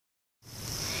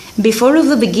Before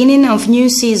the beginning of new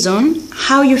season,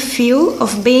 how you feel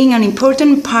of being an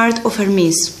important part of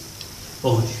Ερμης?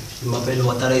 Bon, je m'appelle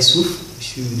Ouattara Issouf, je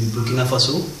suis du Burkina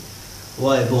Faso.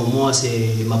 Ouais, bon, moi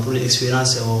c'est ma première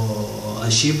expérience en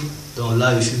Chypre. Donc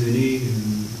là, je suis venu,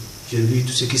 j'ai vu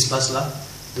tout ce qui se passe là.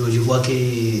 Donc je vois que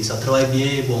ça travaille bien.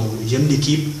 Bon, j'aime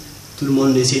l'équipe. Tout le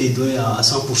monde essaie de donner à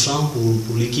 100%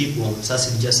 pour l'équipe. Bon, ça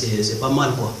c'est déjà c'est pas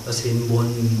mal quoi. C'est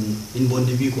une bonne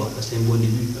début quoi. C'est un bon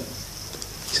début.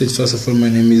 So first of all, my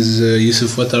name is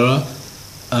Issouf Ouattara.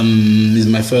 It's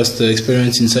my first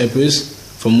experience in Cyprus.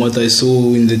 From what I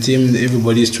saw in the team,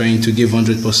 everybody is trying to give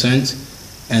 100%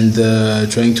 and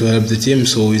trying to help the team.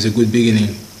 So it's a good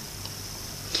beginning.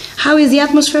 How is the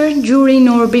atmosphere during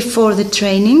or before the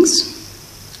trainings?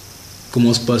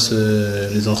 Comment se passent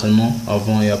les entraînements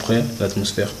avant et après,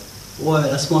 l'atmosphère? Ouais,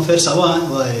 l'atmosphère ça va, hein?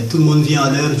 Ouais, tout le monde vient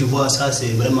à l'heure, je vois ça,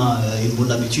 c'est vraiment une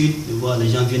bonne habitude. Je vois les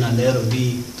gens viennent à l'heure,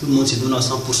 puis tout le monde se donne à 100%.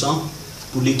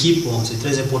 Pour l'équipe, bon, c'est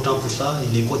très important pour ça,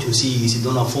 et les coachs aussi ils se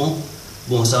donnent à fond.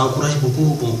 Bon, ça encourage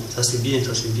beaucoup, bon, ça c'est bien,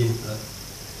 ça c'est bien. Ouais.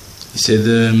 He said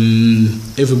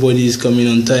everybody is coming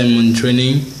on time on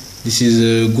training. This is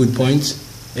a good point.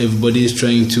 Everybody is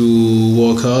trying to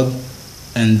work hard.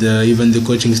 And even the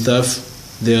coaching staff,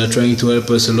 they are trying to help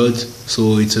us a lot,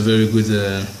 so it's a very good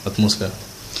atmosphere.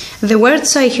 The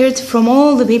words I heard from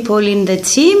all the people in the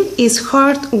team is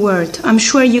hard work. I'm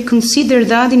sure you consider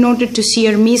that in order to see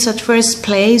Ερμης at first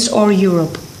place or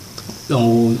Europe.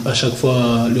 À chaque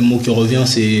fois, le mot qui revient,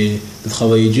 c'est de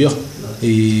travailler dur.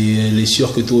 Et elle est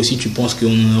sûre que toi aussi, tu penses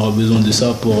qu'on aura besoin de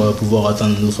ça pour pouvoir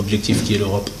atteindre notre objectif qui est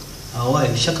l'Europe. Ah ouais,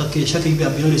 chaque équipe a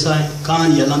besoin de ça. Quand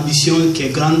il y a l'ambition qui est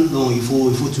grande, donc il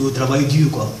faut toujours travailler dur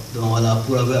quoi. Donc voilà,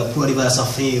 pour arriver à sa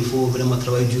fin, il faut vraiment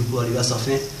travailler dur pour arriver à sa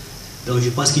fin. Donc je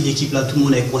pense que l'équipe là, tout le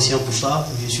monde est conscient pour ça.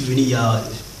 Je suis venu il y a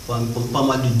pas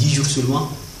mal de 10 jours seulement,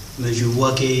 mais je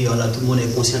vois que voilà, tout le monde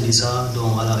est conscient de ça.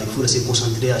 Donc voilà, il faut rester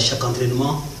concentré à chaque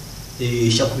entraînement et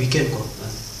chaque week-end quoi.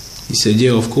 He said,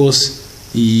 yeah, of course,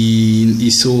 he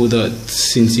saw that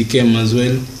since he came as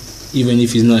well, even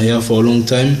if he's not here for a long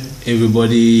time,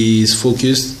 everybody is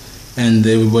focused and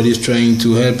everybody is trying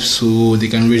to help so they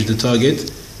can reach the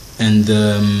target, and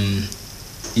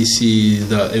you see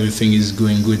that everything is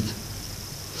going good.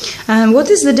 What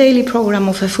is the daily program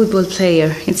of a football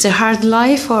player? It's a hard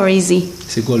life or easy?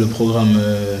 C'est quoi le programme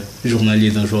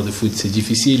journalier d'un joueur de foot? C'est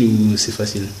difficile ou c'est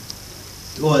facile?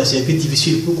 Ouais, c'est un peu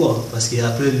difficile. Pourquoi? Parce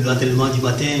qu'après l'entraînement du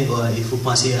matin, ouais, il faut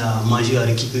penser à manger, à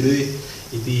récupérer.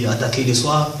 Et puis attaquer le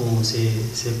soir, bon,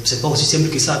 c'est pas aussi simple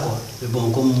que ça quoi. Mais bon,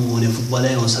 comme on est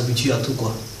footballeur, on s'habitue à tout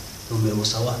quoi. Donc mais bon,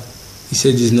 ça va. He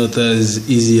said it's not as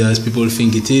easy as people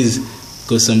think it is,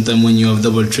 because sometimes when you have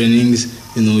double trainings,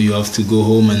 you know, you have to go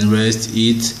home and rest,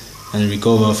 eat and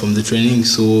recover from the training,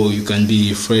 so you can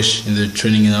be fresh in the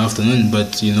training in the afternoon,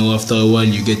 but you know, after a while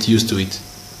you get used to it.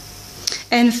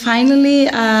 And finally,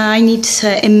 I need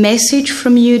a message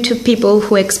from you to people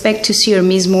who expect to see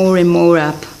Ερμης more and more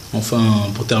up. Enfin,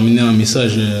 pour terminer, un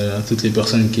message à toutes les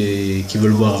personnes qui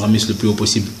veulent voir Ερμης le plus haut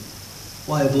possible.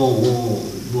 Ouais, bon,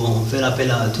 on fait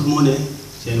l'appel à tout le monde.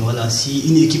 Hein. Voilà, si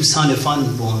une équipe sans les fans,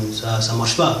 bon, ça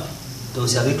marche pas. Donc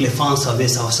c'est avec les fans, ça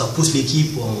pousse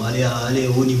l'équipe à aller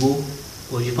au haut niveau.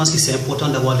 Bon, je pense que c'est important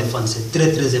d'avoir les fans, c'est très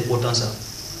très important ça.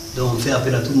 Donc on fait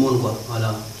appel à tout le monde quoi.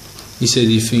 Voilà. He said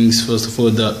he thinks first of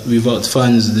all that without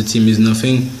fans the team is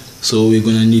nothing, so we're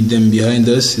gonna need them behind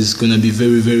us. It's gonna be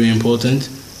very very important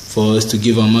for us to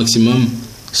give our maximum,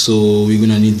 so we're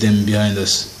gonna need them behind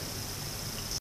us.